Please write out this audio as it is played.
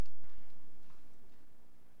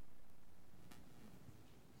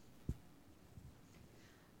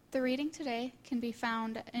The reading today can be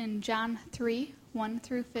found in John 3, 1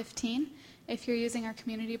 through 15. If you're using our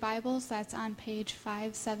community Bibles, that's on page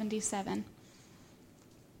 577.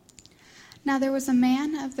 Now there was a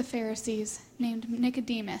man of the Pharisees named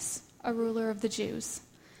Nicodemus, a ruler of the Jews.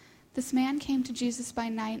 This man came to Jesus by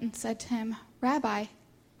night and said to him, "Rabbi,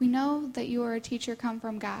 we know that you are a teacher come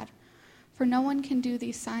from God, for no one can do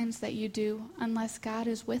these signs that you do unless God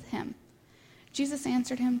is with him." Jesus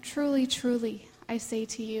answered him, "Truly, truly, I say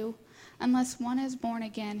to you, unless one is born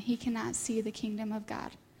again, he cannot see the kingdom of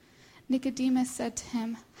God." Nicodemus said to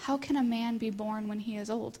him, "How can a man be born when he is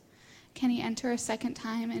old? Can he enter a second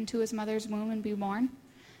time into his mother's womb and be born?"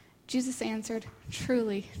 Jesus answered,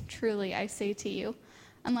 "Truly, truly, I say to you,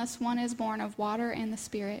 unless one is born of water and the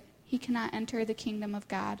Spirit, he cannot enter the kingdom of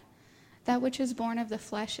God. That which is born of the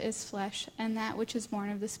flesh is flesh, and that which is born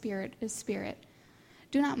of the Spirit is spirit.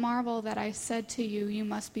 Do not marvel that I said to you, you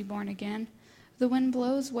must be born again. The wind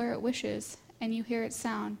blows where it wishes, and you hear its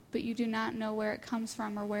sound, but you do not know where it comes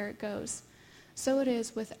from or where it goes. So it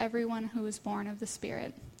is with everyone who is born of the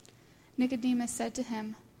Spirit." Nicodemus said to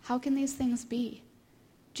him, "How can these things be?"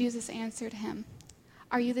 Jesus answered him,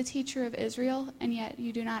 "Are you the teacher of Israel, and yet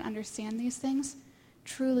you do not understand these things?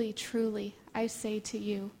 Truly, truly, I say to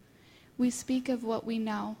you, we speak of what we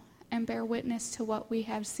know and bear witness to what we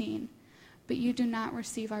have seen, but you do not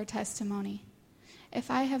receive our testimony. If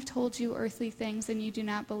I have told you earthly things and you do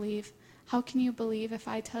not believe, how can you believe if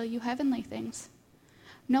I tell you heavenly things?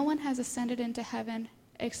 No one has ascended into heaven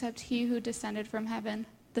except he who descended from heaven,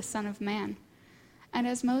 the Son of Man. And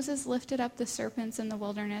as Moses lifted up the serpents in the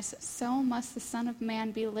wilderness, so must the Son of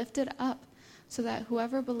Man be lifted up, so that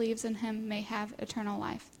whoever believes in him may have eternal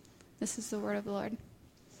life." This is the word of the Lord.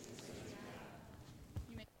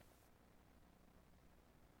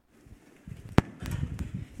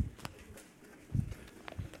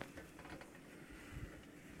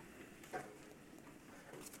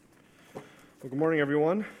 Well, good morning,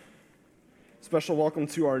 everyone. Special welcome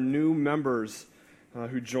to our new members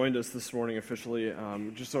who joined us this morning officially.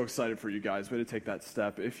 Just so excited for you guys. Way to take that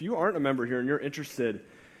step. If you aren't a member here and you're interested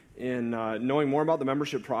in knowing more about the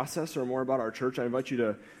membership process or more about our church, I invite you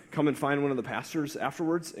to come and find one of the pastors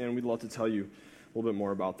afterwards, and we'd love to tell you a little bit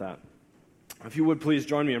more about that. If you would, please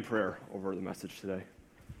join me in prayer over the message today.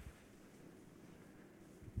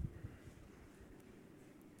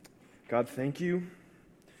 God, thank you.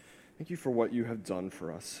 Thank you for what you have done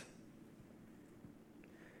for us.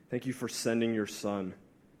 Thank you for sending your Son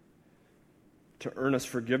to earn us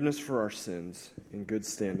forgiveness for our sins in good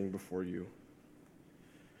standing before you.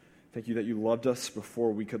 Thank you that you loved us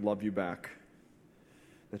before we could love you back,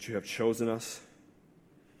 that you have chosen us,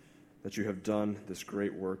 that you have done this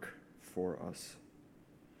great work for us.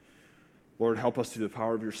 Lord, help us through the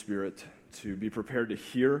power of your Spirit to be prepared to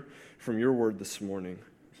hear from your word this morning.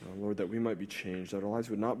 Lord, that we might be changed, that our lives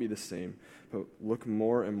would not be the same, but look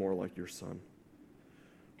more and more like your Son.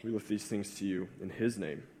 We lift these things to you in his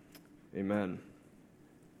name. Amen.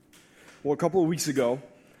 Well, a couple of weeks ago,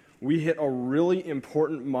 we hit a really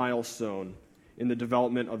important milestone in the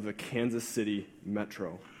development of the Kansas City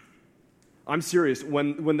Metro. I'm serious.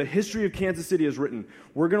 When the history of Kansas City is written,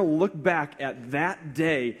 we're going to look back at that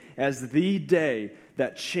day as the day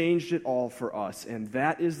that changed it all for us. And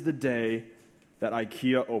that is the day that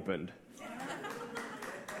IKEA opened.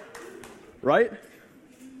 Right?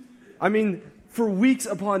 I mean, for weeks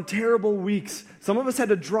upon terrible weeks, some of us had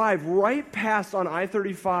to drive right past on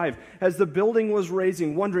I-35 as the building was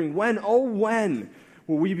raising, wondering when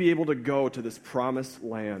will we be able to go to this promised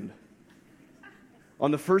land? On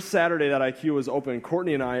the first Saturday that IKEA was open,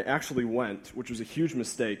 Courtney and I actually went, which was a huge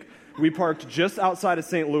mistake. We parked just outside of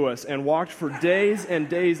St. Louis and walked for days and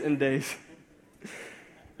days and days.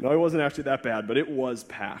 No, it wasn't actually that bad, but it was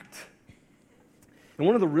packed. And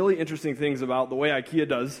one of the really interesting things about the way IKEA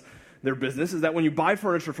does their business is that when you buy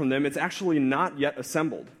furniture from them, it's actually not yet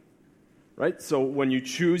assembled, right? So when you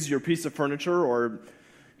choose your piece of furniture or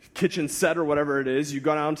kitchen set or whatever it is, you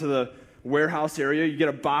go down to the warehouse area, you get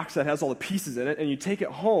a box that has all the pieces in it, and you take it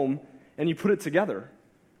home and you put it together,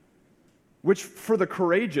 which for the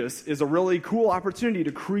courageous is a really cool opportunity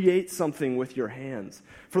to create something with your hands.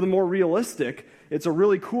 For the more realistic, it's a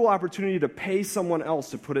really cool opportunity to pay someone else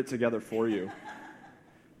to put it together for you.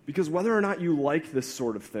 Because whether or not you like this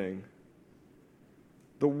sort of thing,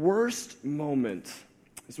 the worst moment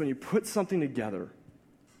is when you put something together,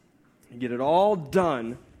 you get it all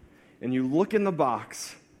done, and you look in the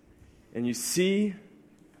box, and you see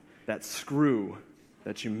that screw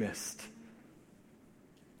that you missed.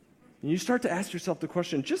 And you start to ask yourself the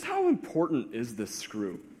question, just how important is this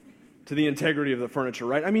screw to the integrity of the furniture,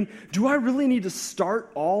 right? I mean, do I really need to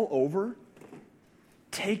start all over?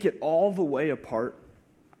 take it all the way apart.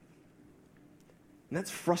 And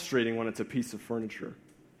that's frustrating when it's a piece of furniture.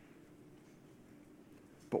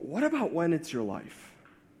 But what about when it's your life?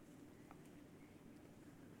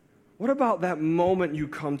 What about that moment you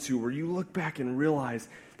come to where you look back and realize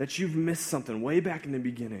that you've missed something way back in the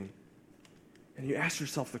beginning? And you ask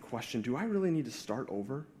yourself the question, do I really need to start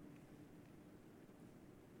over?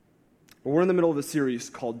 Well, we're in the middle of a series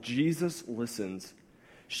called Jesus Listens,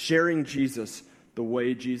 sharing Jesus the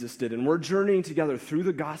way Jesus did. And we're journeying together through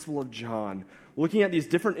the Gospel of John, looking at these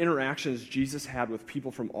different interactions Jesus had with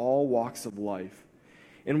people from all walks of life.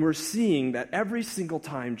 And we're seeing that every single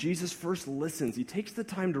time Jesus first listens, he takes the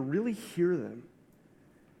time to really hear them.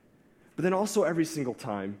 But then also every single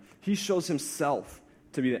time, he shows himself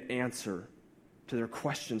to be the answer to their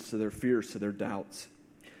questions, to their fears, to their doubts.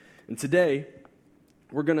 And today,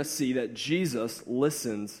 we're going to see that Jesus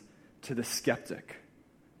listens to the skeptic.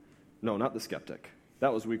 No, not the skeptic.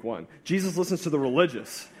 That was week 1. Jesus listens to the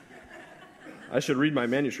religious. I should read my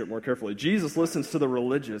manuscript more carefully. Jesus listens to the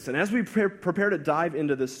religious. And as we prepare to dive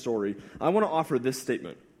into this story, I want to offer this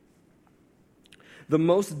statement. The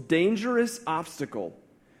most dangerous obstacle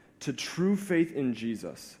to true faith in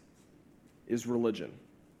Jesus is religion.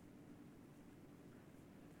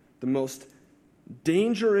 The most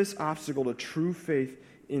dangerous obstacle to true faith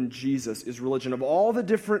in Jesus is religion. Of all the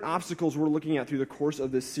different obstacles we're looking at through the course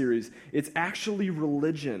of this series, it's actually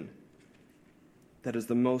religion that is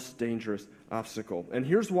the most dangerous obstacle. And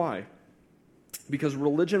here's why. Because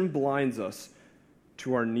religion blinds us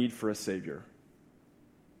to our need for a Savior.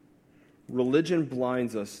 Religion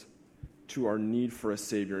blinds us to our need for a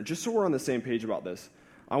Savior. And just so we're on the same page about this,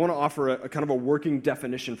 I want to offer a kind of a working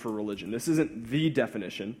definition for religion. This isn't the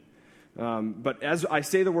definition, but as I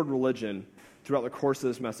say the word religion throughout the course of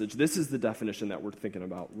this message, this is the definition that we're thinking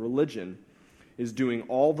about. Religion is doing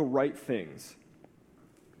all the right things,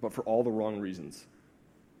 but for all the wrong reasons.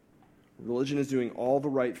 Religion is doing all the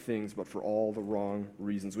right things, but for all the wrong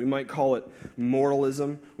reasons. We might call it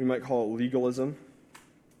moralism. We might call it legalism.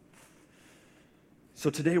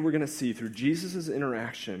 So today we're going to see through Jesus'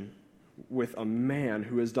 interaction with a man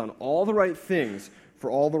who has done all the right things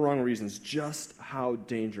for all the wrong reasons, just how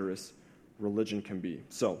dangerous religion can be.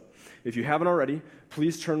 So, if you haven't already,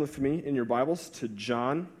 please turn with me in your Bibles to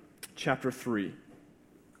John chapter 3.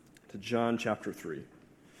 To John chapter 3.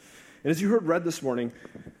 And as you heard read this morning,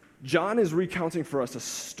 John is recounting for us a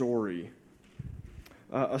story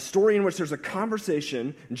in which there's a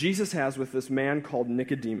conversation Jesus has with this man called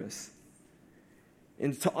Nicodemus.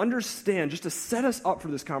 And to understand, just to set us up for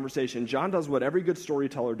this conversation, John does what every good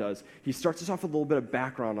storyteller does. He starts us off with a little bit of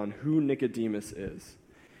background on who Nicodemus is.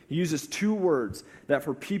 He uses 2 words that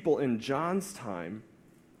for people in John's time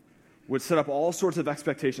would set up all sorts of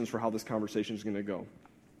expectations for how this conversation is going to go.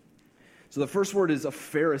 So the first word is a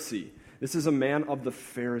Pharisee. This is a man of the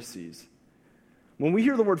Pharisees. When we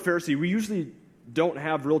hear the word Pharisee, we usually don't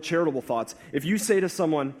have real charitable thoughts. If you say to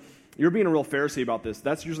someone, you're being a real Pharisee about this,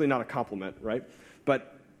 that's usually not a compliment, right?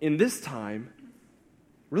 But in this time,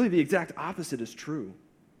 really the exact opposite is true.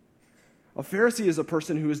 A Pharisee is a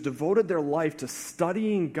person who has devoted their life to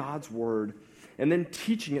studying God's word and then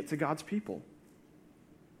teaching it to God's people.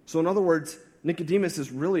 So in other words, Nicodemus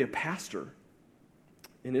is really a pastor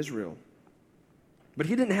in Israel. But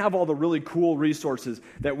he didn't have all the really cool resources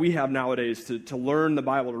that we have nowadays to learn the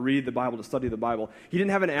Bible, to read the Bible, to study the Bible. He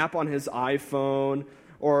didn't have an app on his iPhone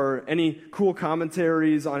or any cool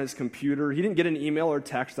commentaries on his computer. He didn't get an email or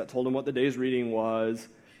text that told him what the day's reading was.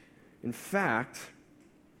 In fact,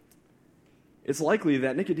 it's likely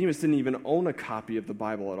that Nicodemus didn't even own a copy of the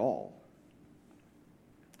Bible at all.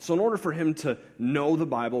 So in order for him to know the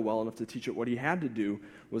Bible well enough to teach it, what he had to do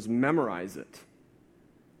was memorize it.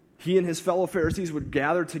 He and his fellow Pharisees would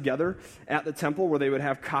gather together at the temple where they would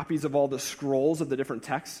have copies of all the scrolls of the different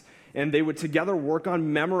texts, and they would together work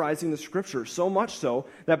on memorizing the Scripture, so much so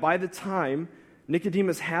that by the time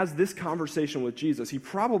Nicodemus has this conversation with Jesus, he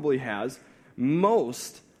probably has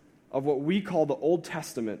most of what we call the Old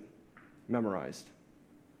Testament memorized.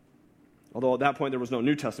 Although at that point there was no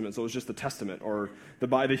New Testament, so it was just the Testament, or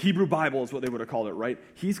the Hebrew Bible is what they would have called it, right?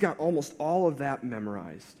 He's got almost all of that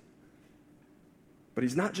memorized. But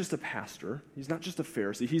he's not just a pastor, he's not just a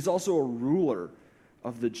Pharisee, he's also a ruler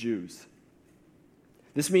of the Jews.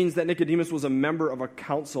 This means that Nicodemus was a member of a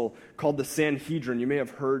council called the Sanhedrin. You may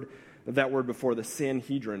have heard of that word before, the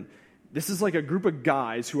Sanhedrin. This is like a group of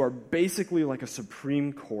guys who are basically like a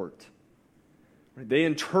Supreme Court. Right? They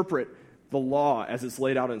interpret the law as it's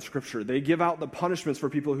laid out in Scripture. They give out the punishments for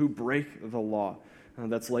people who break the law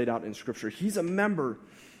that's laid out in Scripture. He's a member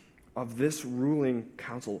of this ruling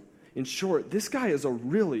council. In short, this guy is a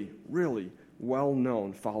really, really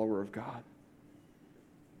well-known follower of God.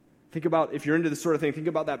 Think about, if you're into this sort of thing, think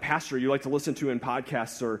about that pastor you like to listen to in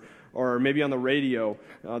podcasts or maybe on the radio,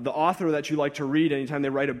 the author that you like to read anytime they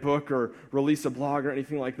write a book or release a blog or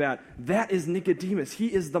anything like that. That is Nicodemus. He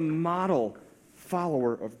is the model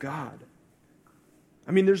follower of God.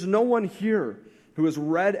 I mean, there's no one here who has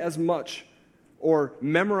read as much or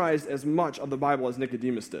memorized as much of the Bible as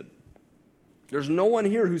Nicodemus did. There's no one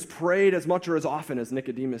here who's prayed as much or as often as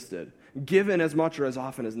Nicodemus did, given as much or as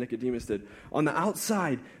often as Nicodemus did. On the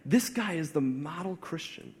outside, this guy is the model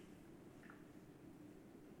Christian.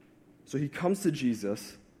 So he comes to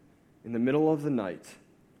Jesus in the middle of the night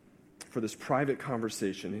for this private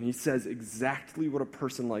conversation, and he says exactly what a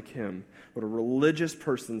person like him, what a religious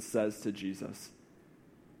person says to Jesus.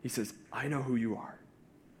 He says, I know who you are.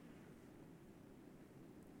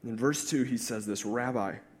 In verse 2, he says this,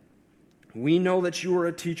 Rabbi, we know that you are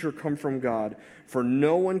a teacher come from God, for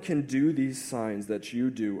no one can do these signs that you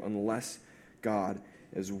do unless God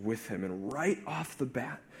is with him. And right off the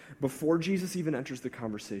bat, before Jesus even enters the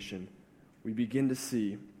conversation, we begin to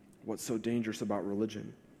see what's so dangerous about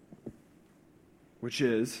religion, which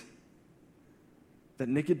is that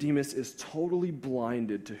Nicodemus is totally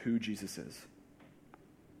blinded to who Jesus is.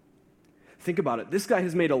 Think about it. This guy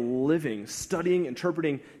has made a living studying,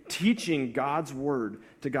 interpreting, teaching God's word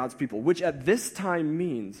to God's people, which at this time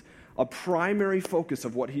means a primary focus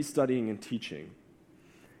of what he's studying and teaching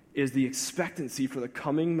is the expectancy for the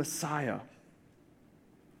coming Messiah,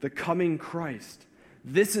 the coming Christ.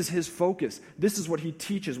 This is his focus. This is what he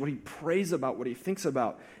teaches, what he prays about, what he thinks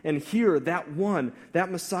about. And here, that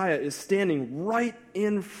Messiah is standing right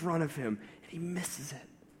in front of him, and he misses it.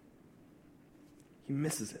 He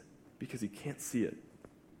misses it because he can't see it.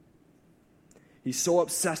 He's so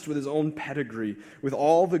obsessed with his own pedigree, with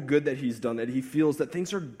all the good that he's done, that he feels that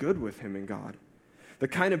things are good with him and God. The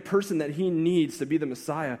kind of person that he needs to be the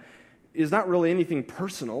Messiah is not really anything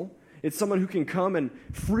personal. It's someone who can come and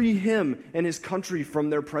free him and his country from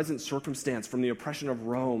their present circumstance, from the oppression of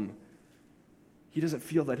Rome. He doesn't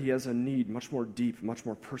feel that he has a need much more deep, much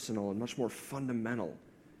more personal, and much more fundamental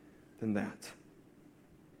than that.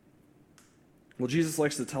 Well, Jesus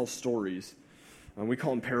likes to tell stories. We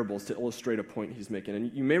call them parables to illustrate a point he's making.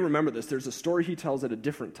 And you may remember this. There's a story he tells at a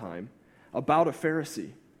different time about a Pharisee,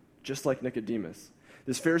 just like Nicodemus.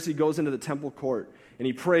 This Pharisee goes into the temple court, and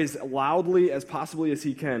he prays loudly as possibly as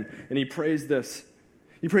he can. And he prays this.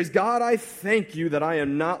 He prays, God, I thank you that I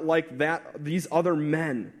am not like these other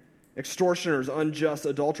men, extortioners, unjust,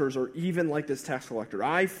 adulterers, or even like this tax collector.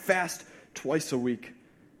 I fast twice a week.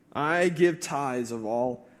 I give tithes of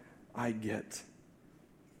all I get.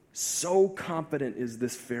 So confident is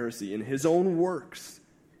this Pharisee in his own works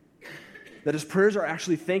that his prayers are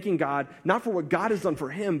actually thanking God, not for what God has done for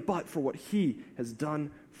him, but for what he has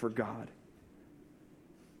done for God.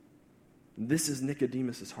 This is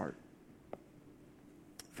Nicodemus' heart.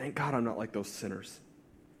 Thank God I'm not like those sinners.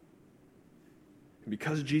 And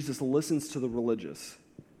because Jesus listens to the religious,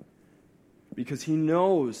 because he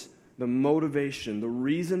knows the motivation, the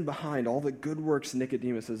reason behind all the good works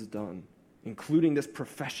Nicodemus has done, including this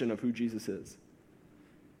profession of who Jesus is,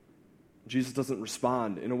 Jesus doesn't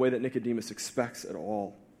respond in a way that Nicodemus expects at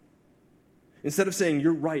all. Instead of saying,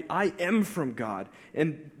 you're right, I am from God,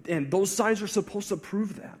 and those signs are supposed to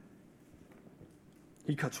prove that,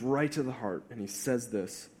 he cuts right to the heart, and he says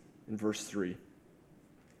this in verse 3.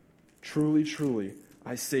 Truly, truly,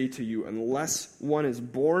 I say to you, unless one is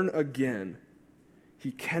born again,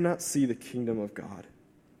 he cannot see the kingdom of God.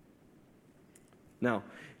 Now,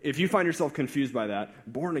 if you find yourself confused by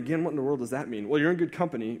that, born again, what in the world does that mean? Well, you're in good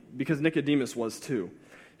company because Nicodemus was too.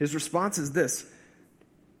 His response is this: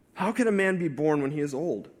 how can a man be born when he is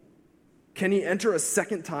old? Can he enter a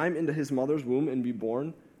second time into his mother's womb and be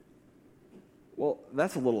born? Well,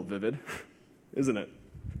 that's a little vivid, isn't it?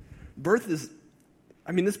 Birth is,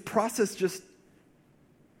 this process just,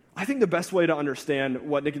 I think the best way to understand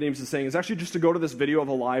what Nicodemus is saying is actually just to go to this video of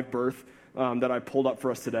a live birth that I pulled up for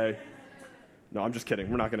us today. No, I'm just kidding.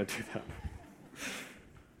 We're not going to do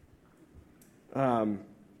that.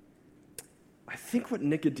 I think what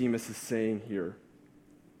Nicodemus is saying here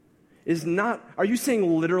is not, are you saying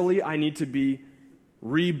literally I need to be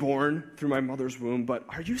reborn through my mother's womb, but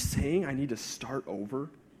are you saying I need to start over?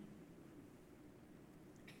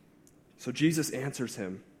 So Jesus answers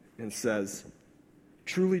him and says,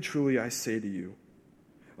 truly, truly, I say to you,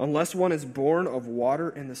 unless one is born of water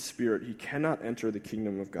and the Spirit, he cannot enter the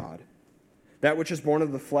kingdom of God. That which is born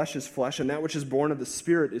of the flesh is flesh, and that which is born of the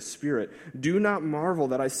Spirit is spirit. Do not marvel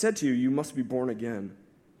that I said to you, you must be born again.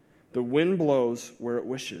 The wind blows where it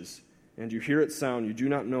wishes, and you hear its sound, you do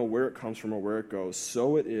not know where it comes from or where it goes.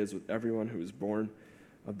 So it is with everyone who is born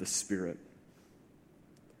of the Spirit.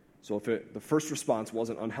 So if the first response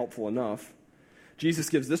wasn't unhelpful enough, Jesus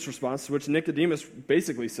gives this response, to which Nicodemus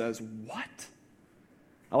basically says, what?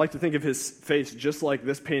 I like to think of his face just like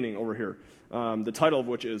this painting over here, the title of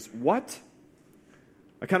which is, What?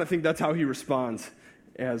 I kind of think that's how he responds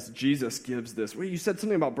as Jesus gives this. Well, you said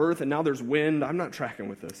something about birth, and now there's wind. I'm not tracking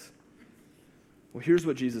with this. Well, here's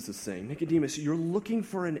what Jesus is saying. Nicodemus, you're looking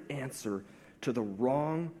for an answer to the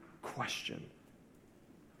wrong question.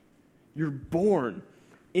 You're born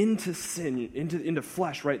into sin, into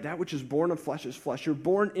flesh, right? That which is born of flesh is flesh. You're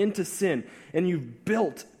born into sin, and you've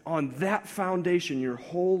built on that foundation your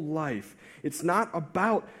whole life. It's not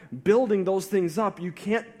about building those things up. You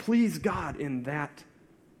can't please God in that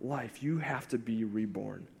life. You have to be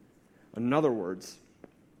reborn. In other words,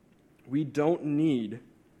 we don't need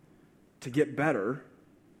to get better.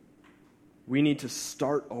 We need to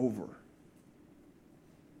start over.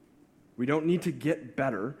 We don't need to get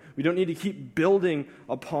better. We don't need to keep building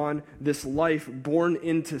upon this life born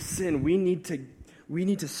into sin. We need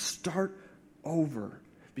to start over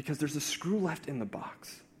because there's a screw left in the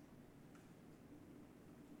box.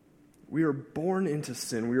 We are born into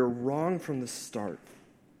sin. We are wrong from the start.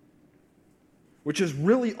 Which is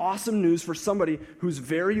really awesome news for somebody who's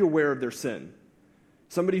very aware of their sin.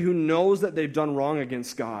 Somebody who knows that they've done wrong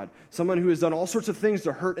against God. Someone who has done all sorts of things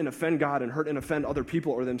to hurt and offend God and hurt and offend other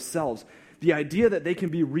people or themselves. The idea that they can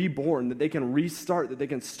be reborn, that they can restart, that they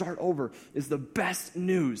can start over is the best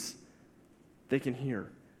news they can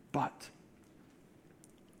hear. But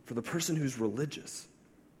for the person who's religious,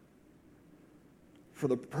 for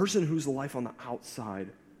the person whose life on the outside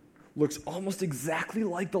looks almost exactly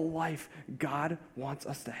like the life God wants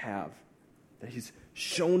us to have, that he's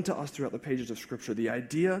shown to us throughout the pages of Scripture, the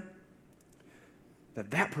idea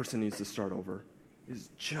that that person needs to start over is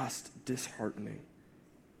just disheartening.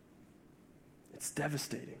 It's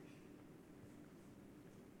devastating.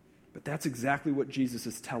 But that's exactly what Jesus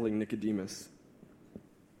is telling Nicodemus,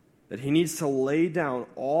 that he needs to lay down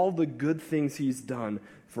all the good things he's done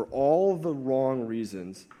for all the wrong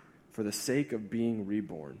reasons for the sake of being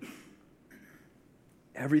reborn.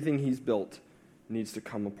 Everything he's built needs to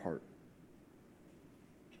come apart.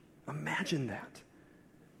 Imagine that.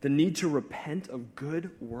 The need to repent of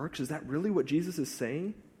good works. Is that really what Jesus is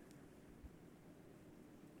saying?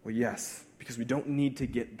 Well, yes, because we don't need to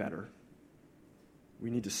get better. We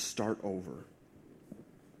need to start over.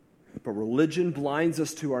 But religion blinds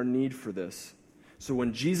us to our need for this. So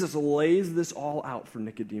when Jesus lays this all out for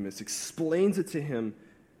Nicodemus, explains it to him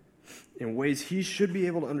in ways he should be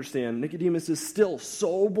able to understand, Nicodemus is still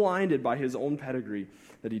so blinded by his own pedigree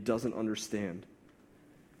that he doesn't understand.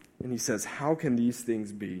 And he says, how can these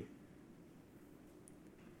things be?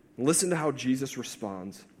 Listen to how Jesus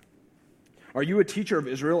responds. Are you a teacher of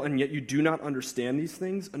Israel and yet you do not understand these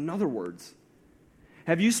things? In other words,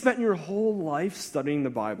 have you spent your whole life studying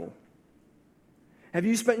the Bible? Have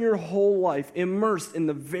you spent your whole life immersed in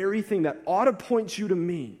the very thing that ought to point you to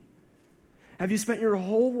me? Have you spent your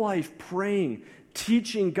whole life praying,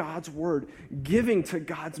 teaching God's word, giving to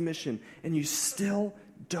God's mission, and you still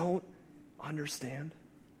don't understand?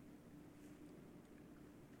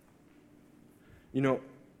 You know,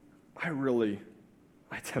 I really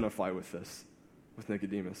identify with this, with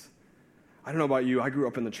Nicodemus. I don't know about you, I grew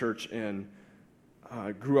up in the church and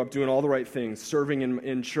grew up doing all the right things, serving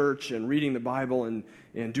in church and reading the Bible and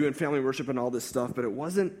doing family worship and all this stuff, but it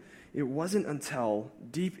wasn't until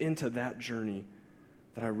deep into that journey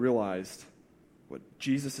that I realized what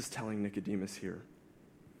Jesus is telling Nicodemus here.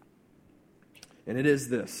 And it is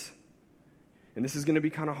this. And this is going to be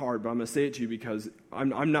kind of hard, but I'm going to say it to you because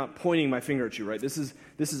I'm not pointing my finger at you, right? This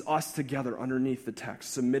is us together underneath the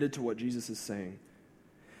text, submitted to what Jesus is saying.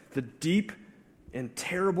 The deep and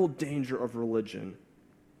terrible danger of religion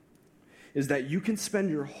is that you can spend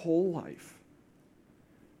your whole life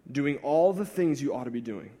doing all the things you ought to be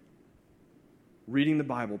doing. Reading the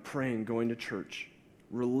Bible, praying, going to church,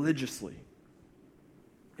 religiously,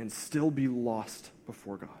 and still be lost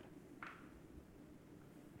before God.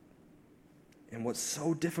 And what's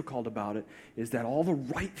so difficult about it is that all the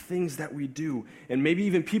right things that we do, and maybe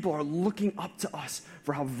even people are looking up to us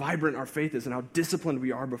for how vibrant our faith is and how disciplined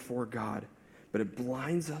we are before God, but it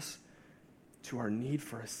blinds us to our need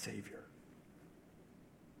for a Savior.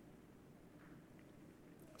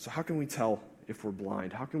 So how can we tell if we're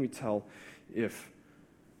blind? How can we tell if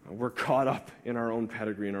we're caught up in our own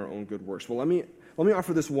pedigree and our own good works? Well, let me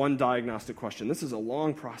offer this one diagnostic question. This is a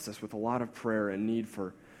long process with a lot of prayer and need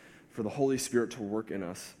for the Holy Spirit to work in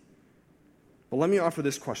us. But let me offer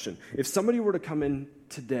this question. If somebody were to come in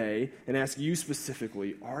today and ask you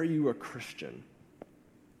specifically, are you a Christian?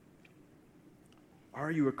 Are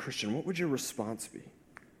you a Christian? What would your response be?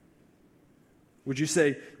 Would you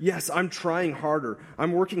say, yes, I'm trying harder.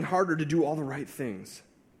 I'm working harder to do all the right things?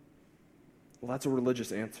 Well, that's a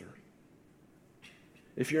religious answer.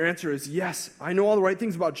 If your answer is, yes, I know all the right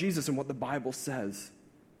things about Jesus and what the Bible says.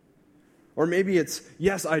 Or maybe it's,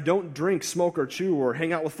 yes, I don't drink, smoke, or chew, or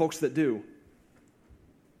hang out with folks that do.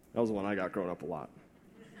 That was the one I got growing up a lot.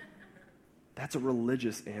 That's a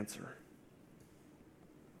religious answer.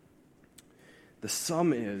 The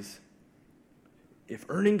sum is, if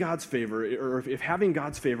earning God's favor, or if having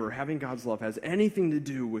God's favor, or having God's love has anything to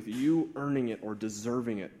do with you earning it or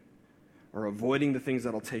deserving it, or avoiding the things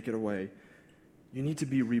that'll take it away, you need to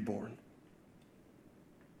be reborn.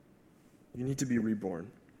 You need to be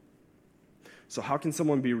reborn. So how can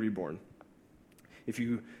someone be reborn? If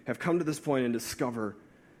you have come to this point and discover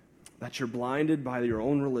that you're blinded by your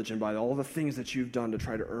own religion, by all the things that you've done to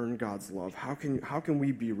try to earn God's love, how can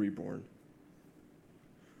we be reborn?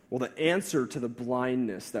 Well, the answer to the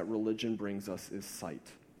blindness that religion brings us is sight.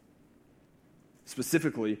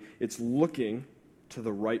 Specifically, it's looking to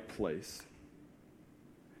the right place.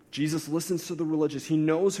 Jesus listens to the religious. He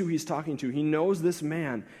knows who he's talking to. He knows this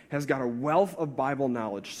man has got a wealth of Bible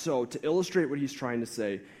knowledge. So to illustrate what he's trying to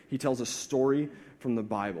say, he tells a story from the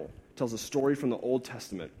Bible, tells a story from the Old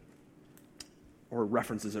Testament, or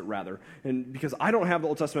references it rather. And because I don't have the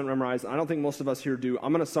Old Testament memorized, and I don't think most of us here do,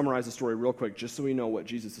 I'm going to summarize the story real quick just so we know what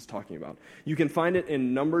Jesus is talking about. You can find it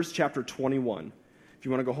in Numbers chapter 21. If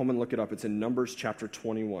you want to go home and look it up, it's in Numbers chapter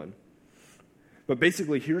 21. But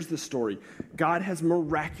basically, here's the story. God has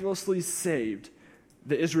miraculously saved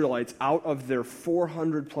the Israelites out of their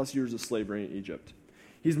 400 plus years of slavery in Egypt.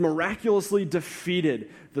 He's miraculously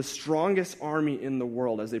defeated the strongest army in the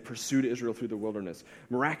world as they pursued Israel through the wilderness.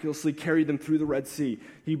 Miraculously carried them through the Red Sea.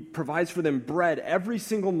 He provides for them bread. Every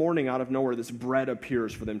single morning out of nowhere, this bread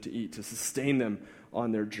appears for them to eat, to sustain them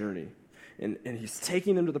on their journey. And he's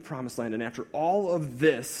taking them to the promised land. And after all of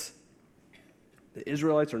this, the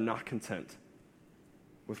Israelites are not content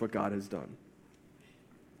with what God has done.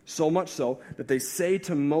 So much so that they say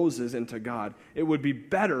to Moses and to God, it would be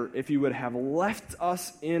better if you would have left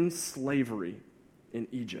us in slavery in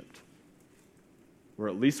Egypt, where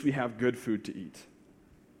at least we have good food to eat.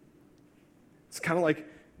 It's kind of like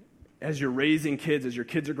as you're raising kids, as your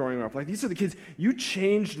kids are growing up, like these are the kids, you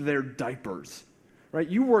changed their diapers, right?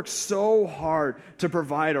 You worked so hard to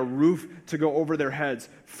provide a roof to go over their heads,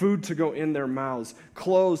 food to go in their mouths,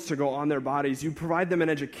 clothes to go on their bodies. You provide them an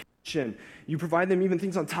education. You provide them even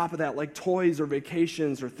things on top of that, like toys or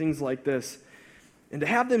vacations or things like this. And to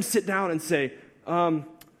have them sit down and say,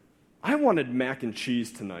 I wanted mac and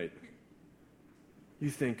cheese tonight. You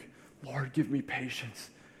think, Lord, give me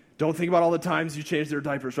patience. Don't think about all the times you changed their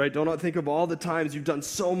diapers, right? Don't think of all the times you've done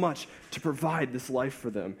so much to provide this life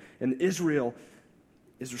for them. And Israel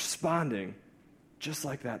is responding just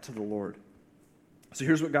like that to the Lord. So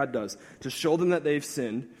here's what God does. To show them that they've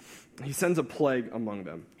sinned, he sends a plague among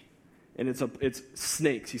them. And it's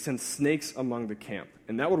snakes. He sends snakes among the camp.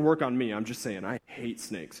 And that would work on me. I'm just saying, I hate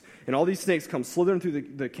snakes. And all these snakes come slithering through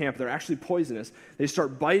the camp. They're actually poisonous. They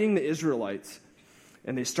start biting the Israelites,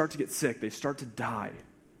 and they start to get sick. They start to die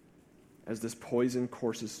as this poison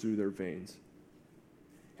courses through their veins.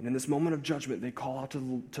 And in this moment of judgment, they call out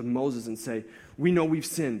to Moses and say, we know we've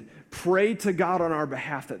sinned. Pray to God on our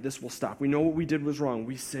behalf that this will stop. We know what we did was wrong.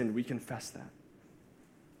 We sinned. We confess that.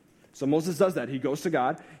 So Moses does that. He goes to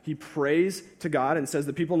God. He prays to God and says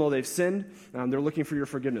the people know they've sinned. They're looking for your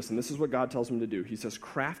forgiveness. And this is what God tells him to do. He says,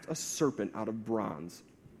 craft a serpent out of bronze.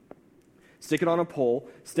 Stick it on a pole.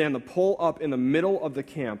 Stand the pole up in the middle of the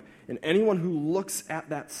camp. And anyone who looks at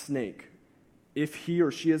that snake, if he or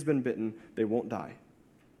she has been bitten, they won't die.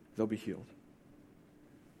 They'll be healed.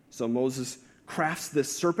 So Moses crafts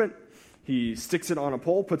this serpent. He sticks it on a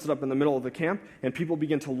pole, puts it up in the middle of the camp, and people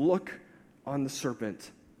begin to look on the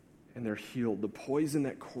serpent, and they're healed. The poison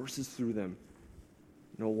that courses through them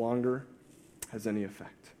no longer has any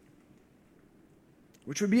effect.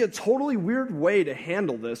 Which would be a totally weird way to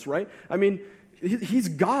handle this, right? I mean, he's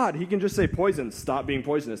God. He can just say, poison, stop being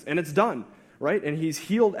poisonous, and it's done, right? And he's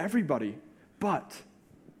healed everybody. But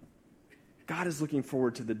God is looking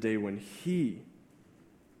forward to the day when he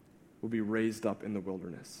will be raised up in the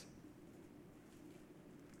wilderness.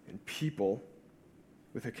 And people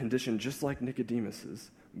with a condition just like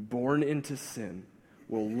Nicodemus's, born into sin,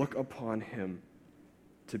 will look upon him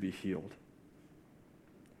to be healed.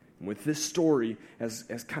 And with this story as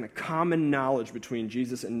kind of common knowledge between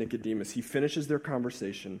Jesus and Nicodemus, he finishes their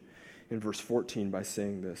conversation in verse 14 by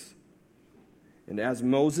saying this. And as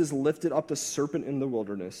Moses lifted up the serpent in the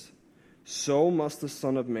wilderness, so must the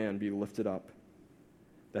Son of Man be lifted up,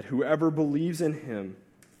 that whoever believes in him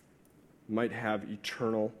might have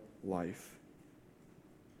eternal life.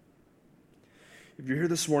 If you're here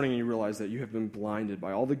this morning and you realize that you have been blinded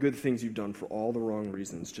by all the good things you've done for all the wrong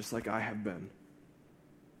reasons, just like I have been,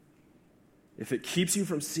 if it keeps you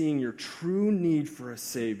from seeing your true need for a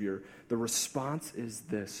Savior, the response is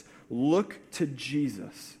this: look to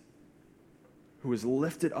Jesus, who is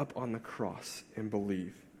lifted up on the cross, and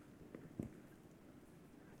believe.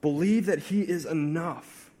 Believe that he is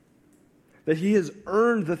enough, that he has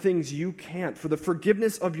earned the things you can't. For the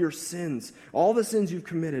forgiveness of your sins, all the sins you've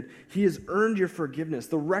committed, he has earned your forgiveness.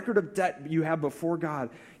 The record of debt you have before God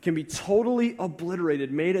can be totally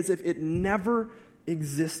obliterated, made as if it never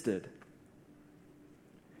existed.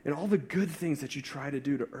 And all the good things that you try to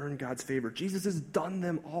do to earn God's favor, Jesus has done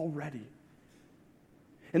them already.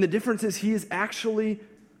 And the difference is he has actually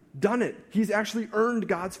done it. He's actually earned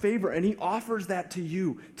God's favor, and he offers that to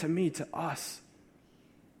you, to me, to us,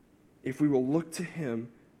 if we will look to him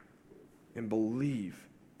and believe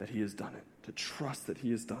that he has done it, to trust that he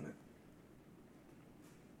has done it.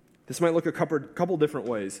 This might look a couple different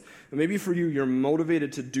ways. And maybe for you, you're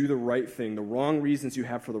motivated to do the right thing. The wrong reasons you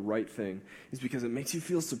have for the right thing is because it makes you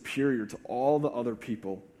feel superior to all the other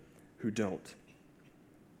people who don't.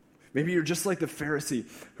 Maybe you're just like the Pharisee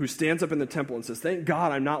who stands up in the temple and says, "Thank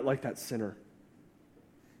God I'm not like that sinner."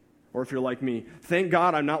 Or if you're like me, "Thank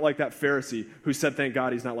God I'm not like that Pharisee who said thank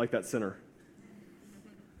God he's not like that sinner."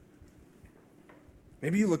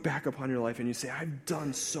 Maybe you look back upon your life and you say, "I've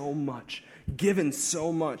done so much, given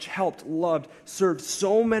so much, helped, loved, served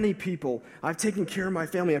so many people. I've taken care of my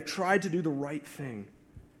family. I've tried to do the right thing."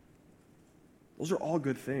 Those are all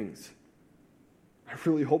good things. I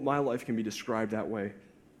really hope my life can be described that way.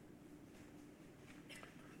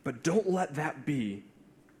 But don't let that be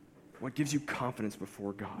what gives you confidence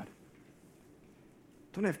before God.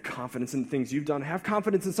 Don't have confidence in things you've done. Have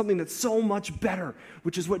confidence in something that's so much better,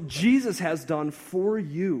 which is what Jesus has done for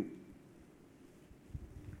you.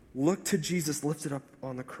 Look to Jesus lifted up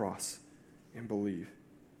on the cross and believe.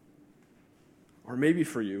 Or maybe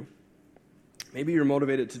for you, maybe you're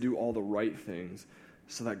motivated to do all the right things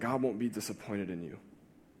so that God won't be disappointed in you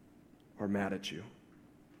or mad at you.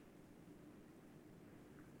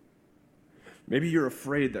 Maybe you're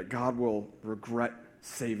afraid that God will regret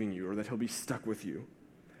saving you or that he'll be stuck with you.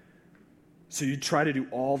 So you try to do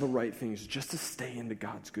all the right things just to stay into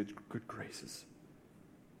God's good graces.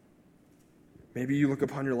 Maybe you look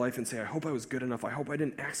upon your life and say, "I hope I was good enough. I hope I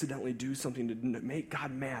didn't accidentally do something to make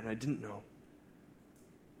God mad and I didn't know."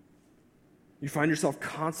 You find yourself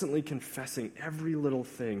constantly confessing every little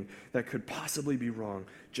thing that could possibly be wrong,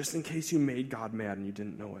 just in case you made God mad and you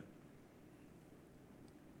didn't know it.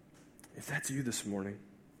 If that's you this morning,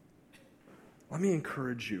 let me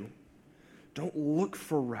encourage you. Don't look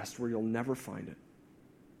for rest where you'll never find it.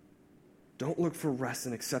 Don't look for rest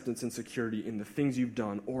and acceptance and security in the things you've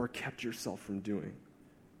done or kept yourself from doing.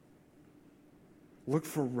 Look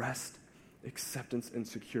for rest, acceptance, and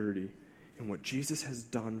security in what Jesus has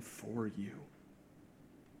done for you.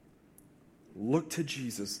 Look to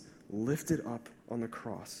Jesus lifted up on the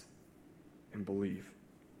cross and believe.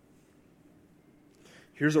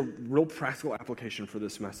 Here's a real practical application for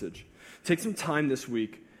this message. Take some time this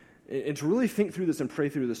week and to really think through this and pray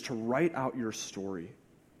through this, to write out your story.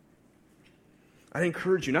 I'd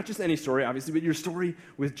encourage you, not just any story, obviously, but your story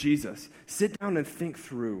with Jesus. Sit down and think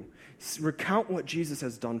through. Recount what Jesus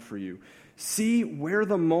has done for you. See where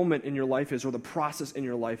the moment in your life is or the process in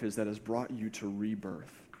your life is that has brought you to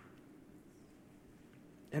rebirth.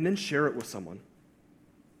 And then share it with someone.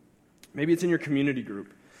 Maybe it's in your community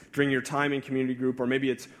group during your time in community group, or maybe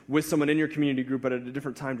it's with someone in your community group but at a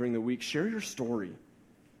different time during the week. Share your story.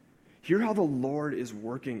 Hear how the Lord is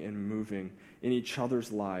working and moving in each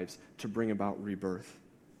other's lives to bring about rebirth.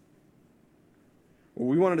 Well,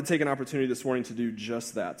 we wanted to take an opportunity this morning to do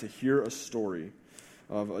just that, to hear a story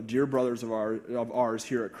of a dear brothers of ours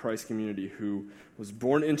here at Christ Community who was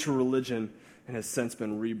born into religion and has since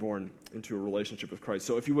been reborn into a relationship with Christ.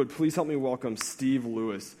 So if you would, please help me welcome Steve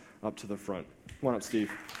Lewis up to the front. Come on up,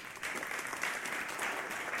 Steve.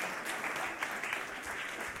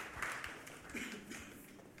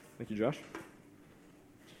 Thank you, Josh.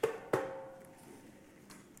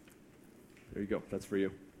 There you go. That's for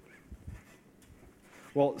you.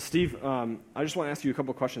 Well, Steve, I just want to ask you a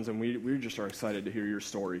couple of questions, and we just are excited to hear your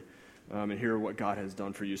story and hear what God has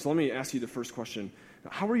done for you. So let me ask you the first question.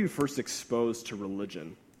 How were you first exposed to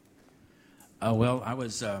religion? Well, I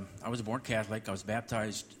was born Catholic. I was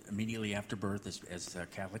baptized immediately after birth, as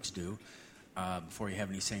Catholics do, before you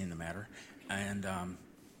have any say in the matter. And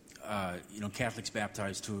Catholics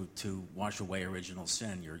baptize to wash away original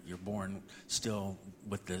sin. You're born still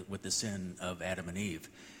with the sin of Adam and Eve,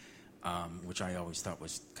 which I always thought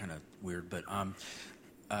was kind of weird. But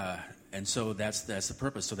and so that's the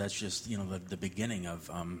purpose. So that's just the beginning of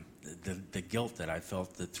the guilt that I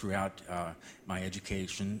felt that throughout my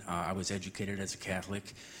education. I was educated as a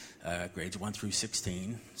Catholic, grades 1 through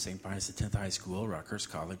 16, St. Pius X High School, Rockhurst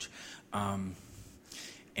College.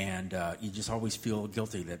 And you just always feel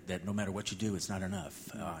guilty that no matter what you do, it's not enough.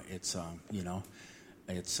 It's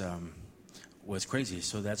was crazy.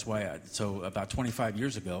 So that's why. So about 25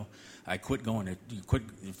 years ago, I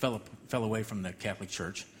fell away from the Catholic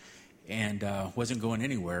Church, and wasn't going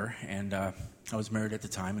anywhere. And I was married at the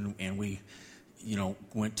time, and we,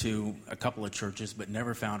 went to a couple of churches, but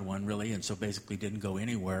never found one really, and so basically didn't go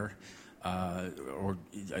anywhere. Or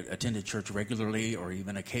attended church regularly, or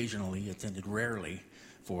even occasionally, attended rarely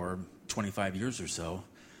for 25 years or so,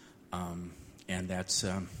 and that's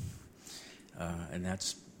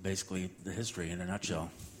basically the history in a nutshell.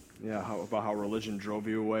 Yeah, how religion drove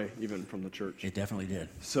you away, even from the church. It definitely did.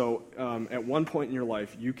 So, at one point in your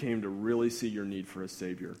life, you came to really see your need for a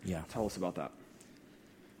Savior. Yeah. Tell us about that.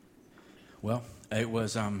 Well, it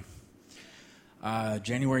was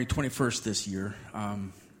January 21st this year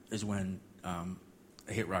is when I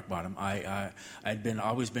hit rock bottom. I'd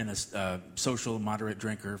always been a social moderate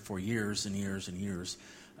drinker for years and years and years,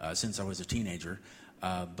 since I was a teenager.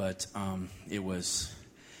 But it was,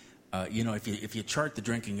 if you chart the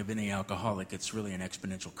drinking of any alcoholic, it's really an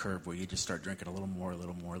exponential curve where you just start drinking a little more,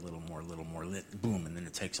 boom, and then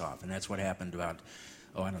it takes off. And that's what happened about,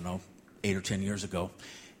 8 or 10 years ago.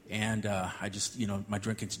 And I just, my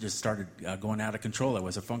drinking just started going out of control. I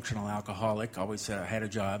was a functional alcoholic. Always had a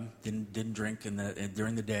job. Didn't drink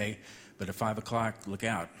during the day, but at 5 o'clock, look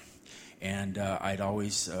out. And I'd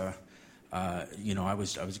always, I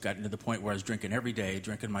was gotten to the point where I was drinking every day,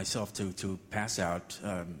 drinking myself to pass out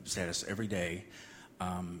status every day,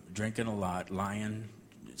 drinking a lot, lying,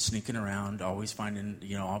 sneaking around, always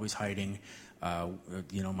always hiding,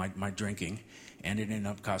 my drinking. And it ended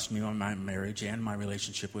up costing me on my marriage and my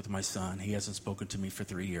relationship with my son. He hasn't spoken to me for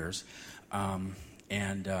 3 years. And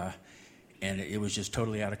it was just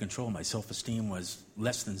totally out of control. My self-esteem was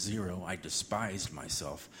less than zero. I despised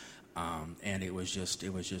myself. And it was just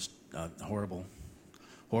a horrible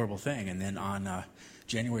thing. And then on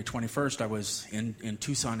January 21st, I was in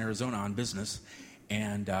Tucson, Arizona on business.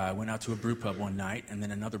 And I went out to a brew pub one night and then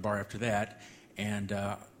another bar after that. And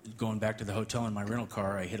going back to the hotel in my rental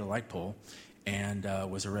car, I hit a light pole and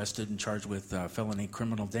was arrested and charged with felony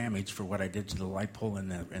criminal damage for what I did to the light pole in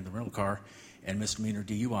the rental car, and misdemeanor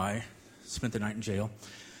DUI. Spent the night in jail.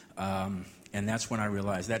 And that's when I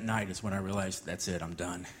realized, that night is when I realized, that's it, I'm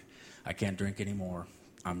done. I can't drink anymore.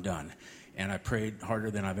 I'm done. And I prayed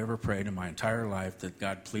harder than I've ever prayed in my entire life that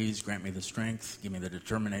God, please grant me the strength, give me the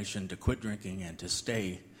determination to quit drinking and to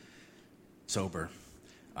stay sober.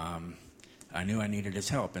 I knew I needed his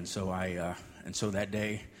help, and so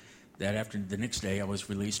the next day, I was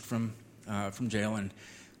released from jail and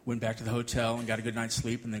went back to the hotel and got a good night's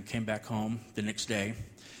sleep, and then came back home the next day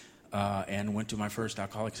and went to my first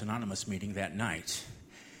Alcoholics Anonymous meeting that night.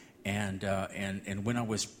 And when I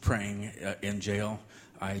was praying in jail,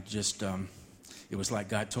 I just it was like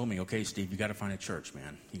God told me, okay, Steve, you got to find a church,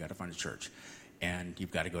 man. You got to find a church, and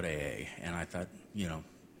you've got to go to AA. And I thought,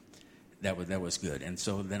 that was good. And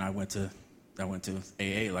so then I went to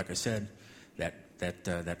AA, like I said,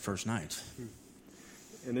 that first night.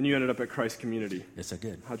 And then you ended up at Christ Community. Yes, I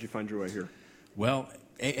did. How'd you find your way here? Well,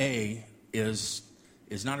 AA is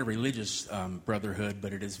not a religious brotherhood,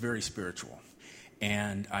 but it is very spiritual.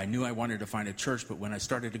 And I knew I wanted to find a church, but when I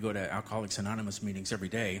started to go to Alcoholics Anonymous meetings every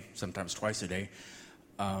day, sometimes twice a day,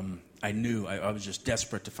 I knew I was just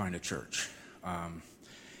desperate to find a church.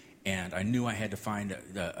 And I knew I had to find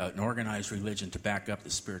an organized religion to back up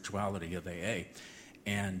the spirituality of AA.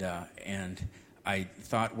 And I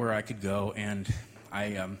thought where I could go, and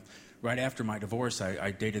I right after my divorce,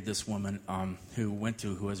 I dated this woman who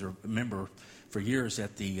was a member for years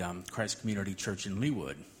at the Christ Community Church in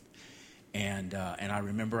Leawood, and I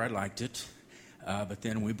remember I liked it, but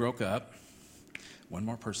then we broke up. One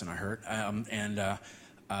more person I hurt, and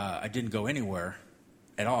I didn't go anywhere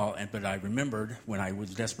at all. But I remembered when I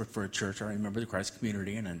was desperate for a church, I remember the Christ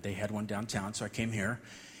Community, and they had one downtown, so I came here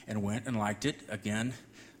and went and liked it again.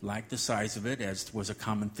 Liked the size of it, as was a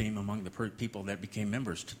common theme among the people that became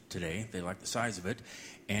members today. They liked the size of it.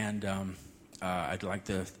 And I liked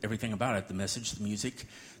everything about it, the message, the music.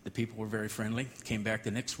 The people were very friendly. Came back the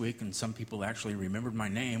next week, and some people actually remembered my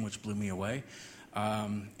name, which blew me away.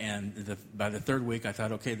 By the third week, I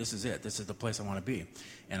thought, okay, this is it. This is the place I want to be.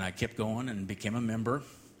 And I kept going and became a member.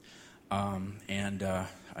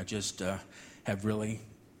 I just have really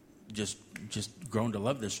just grown to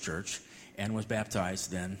love this church and was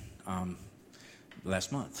baptized then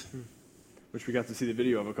last month. Which we got to see the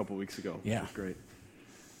video of a couple weeks ago. Yeah. Which was great.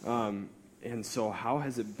 And so how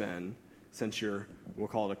has it been since your, we'll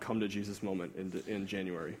call it a come to Jesus moment in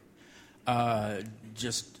January?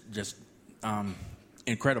 Just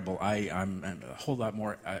incredible. I'm a whole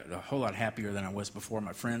lot happier than I was before.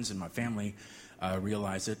 My friends and my family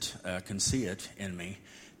realize it, can see it in me,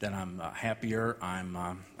 that I'm happier. I'm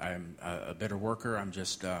a better worker. I'm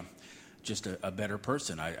just a better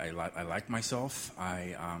person. I like myself.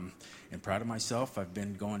 I am proud of myself. I've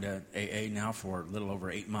been going to AA now for a little over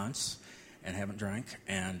 8 months and haven't drank,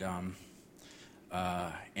 and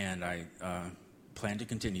I plan to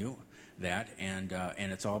continue that, and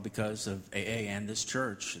it's all because of AA and this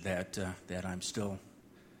church that I'm still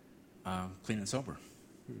clean and sober.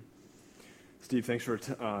 Steve, thanks for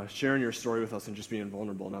sharing your story with us and just being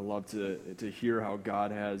vulnerable. And I love to hear how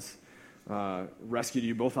God has rescued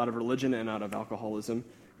you both out of religion and out of alcoholism,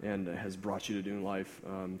 and has brought you to doing life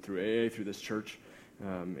through AA, through this church,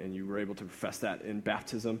 and you were able to profess that in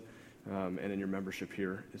baptism and in your membership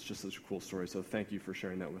here. It's just such a cool story. So thank you for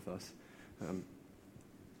sharing that with us.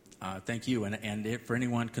 Thank you, and for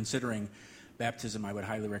anyone considering baptism, I would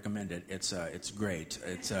highly recommend it. It's great.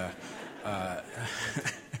 It's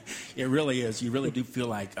it really is. You really do feel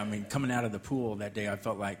like, coming out of the pool that day, I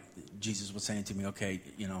felt like Jesus was saying to me, okay,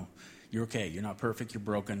 you're okay. You're not perfect. You're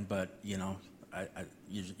broken, but you're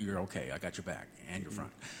okay. I got your back and your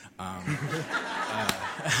front.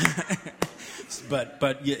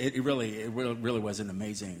 But it really was an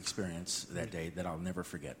amazing experience that day that I'll never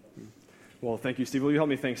forget. Well, thank you, Steve. Will you help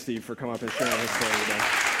me thank Steve for coming up and sharing his story today?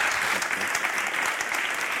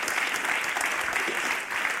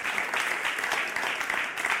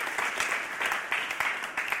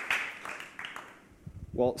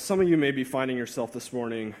 Well, some of you may be finding yourself this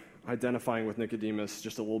morning identifying with Nicodemus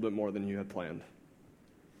just a little bit more than you had planned.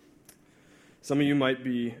 Some of you might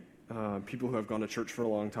be people who have gone to church for a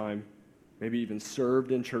long time, maybe even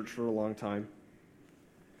served in church for a long time.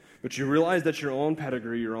 But you realize that your own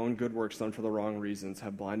pedigree, your own good works done for the wrong reasons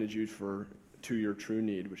have blinded you to your true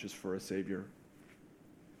need, which is for a Savior.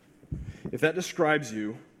 If that describes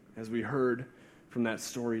you, as we heard from that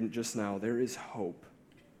story just now, there is hope.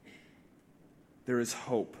 There is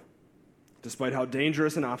hope, despite how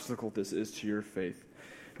dangerous an obstacle this is to your faith.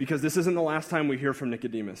 Because this isn't the last time we hear from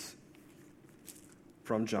Nicodemus,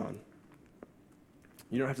 from John.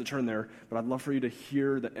 You don't have to turn there, but I'd love for you to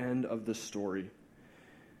hear the end of the story.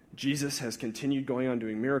 Jesus has continued going on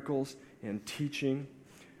doing miracles and teaching,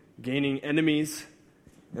 gaining enemies,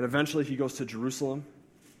 and eventually he goes to Jerusalem.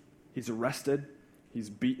 He's arrested, he's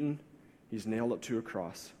beaten, he's nailed up to a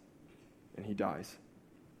cross, and he dies.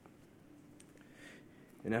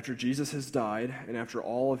 And after Jesus has died, and after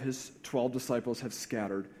all of his 12 disciples have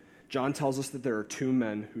scattered, John tells us that there are 2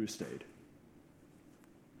 men who stayed.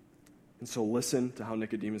 And so listen to how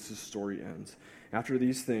Nicodemus' story ends. After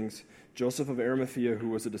these things, Joseph of Arimathea, who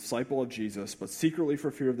was a disciple of Jesus, but secretly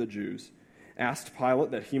for fear of the Jews, asked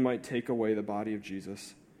Pilate that he might take away the body of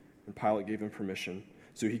Jesus. And Pilate gave him permission.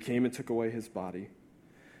 So he came and took away his body.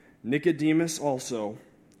 Nicodemus also,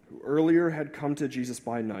 who earlier had come to Jesus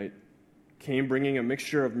by night, came bringing a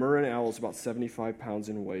mixture of myrrh and aloes, about 75 pounds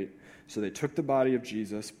in weight. So they took the body of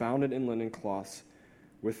Jesus, bound it in linen cloths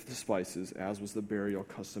with the spices, as was the burial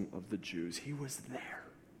custom of the Jews. He was there.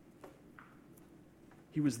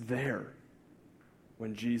 He was there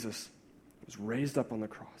when Jesus was raised up on the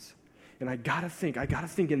cross. And I gotta think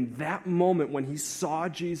in that moment when he saw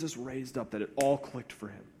Jesus raised up, that it all clicked for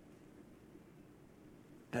him.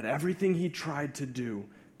 That everything he tried to do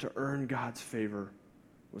to earn God's favor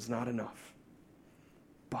was not enough.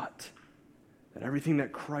 But that everything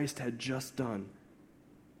that Christ had just done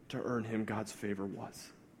to earn him God's favor was.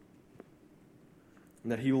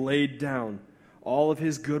 And that he laid down all of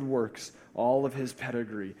his good works, all of his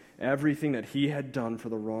pedigree, everything that he had done for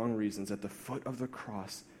the wrong reasons at the foot of the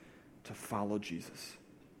cross to follow Jesus.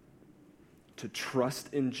 To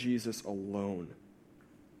trust in Jesus alone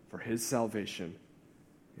for his salvation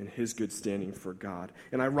and his good standing for God.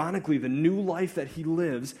 And ironically, the new life that he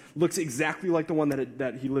lives looks exactly like the one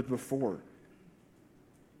that he lived before.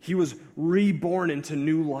 He was reborn into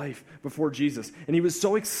new life before Jesus. And he was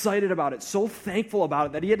so excited about it, so thankful about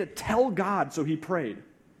it, that he had to tell God, so he prayed.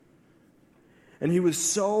 And he was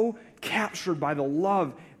so captured by the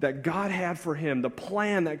love that God had for him, the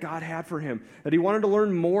plan that God had for him, that he wanted to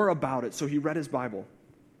learn more about it, so he read his Bible.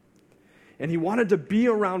 And he wanted to be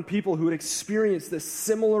around people who had experienced this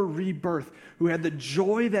similar rebirth, who had the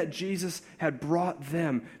joy that Jesus had brought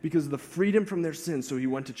them because of the freedom from their sins. So he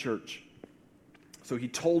went to church. So he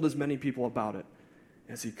told as many people about it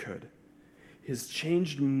as he could. His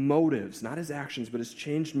changed motives, not his actions, but his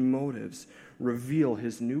changed motives, reveal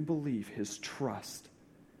his new belief, his trust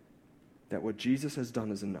that what Jesus has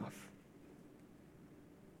done is enough.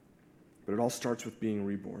 But it all starts with being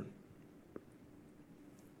reborn.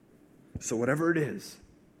 So whatever it is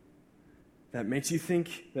that makes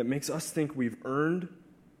us think we've earned,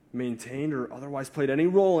 maintained, or otherwise played any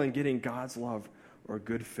role in getting God's love or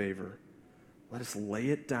good favor, let us lay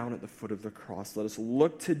it down at the foot of the cross. Let us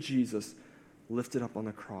look to Jesus lifted up on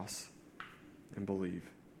the cross and believe.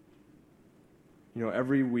 You know,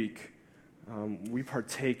 every week we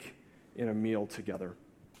partake in a meal together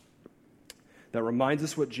that reminds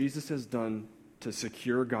us what Jesus has done to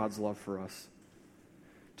secure God's love for us,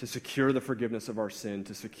 to secure the forgiveness of our sin,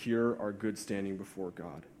 to secure our good standing before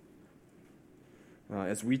God.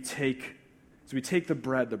 As we take the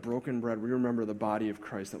bread, the broken bread, we remember the body of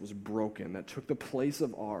Christ that was broken, that took the place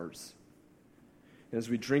of ours. And as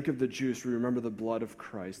we drink of the juice, we remember the blood of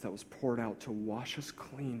Christ that was poured out to wash us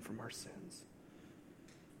clean from our sins.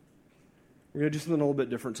 We're going to do something a little bit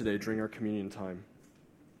different today during our communion time.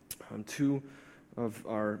 Two of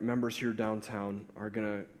our members here downtown are going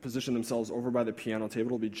to position themselves over by the piano table.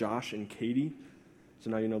 It'll be Josh and Katie. So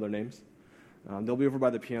now you know their names. They'll be over by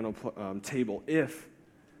the piano table.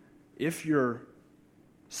 If you're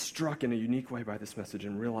struck in a unique way by this message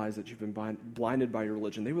and realize that you've been blinded by your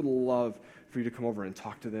religion, they would love for you to come over and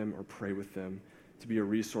talk to them or pray with them to be a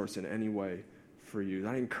resource in any way for you.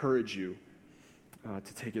 I encourage you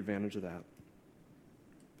to take advantage of that.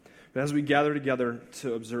 But as we gather together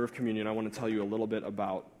to observe communion, I want to tell you a little bit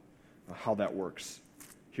about how that works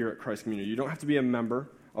here at Christ Community. You don't have to be a member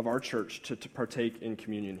of our church to partake in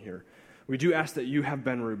communion here. We do ask that you have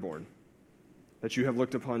been reborn, that you have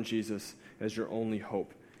looked upon Jesus as your only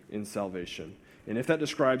hope in salvation. And if that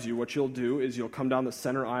describes you, what you'll do is you'll come down the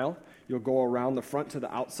center aisle, you'll go around the front to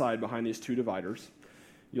the outside behind these two dividers.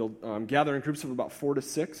 You'll gather in groups of about 4 to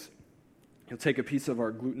 6. You'll take a piece of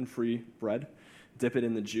our gluten-free bread, dip it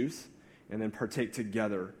in the juice, and then partake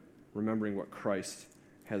together, remembering what Christ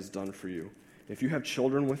has done for you. If you have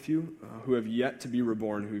children with you who have yet to be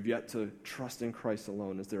reborn, who have yet to trust in Christ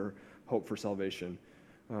alone as their hope for salvation,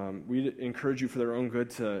 we encourage you for their own good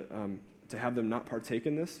to have them not partake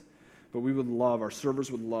in this, but our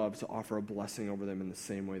servers would love to offer a blessing over them in the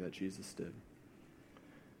same way that Jesus did.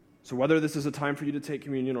 So whether this is a time for you to take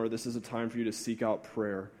communion or this is a time for you to seek out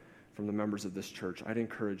prayer from the members of this church, I'd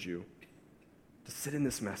encourage you to sit in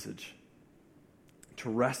this message, to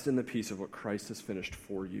rest in the peace of what Christ has finished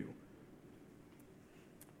for you.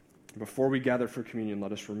 Before we gather for communion,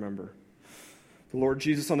 let us remember the Lord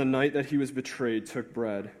Jesus, on the night that he was betrayed, took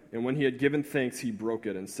bread, and when he had given thanks, he broke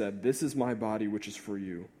it and said, "This is my body, which is for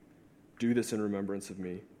you. Do this in remembrance of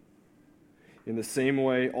me." In the same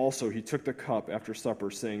way, also, he took the cup after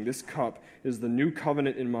supper, saying, "This cup is the new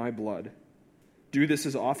covenant in my blood. Do this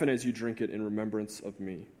as often as you drink it in remembrance of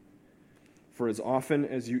me. For as often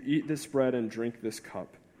as you eat this bread and drink this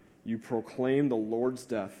cup, you proclaim the Lord's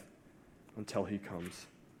death until he comes."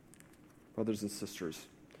 Brothers and sisters,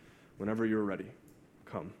 whenever you're ready,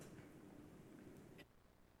 come.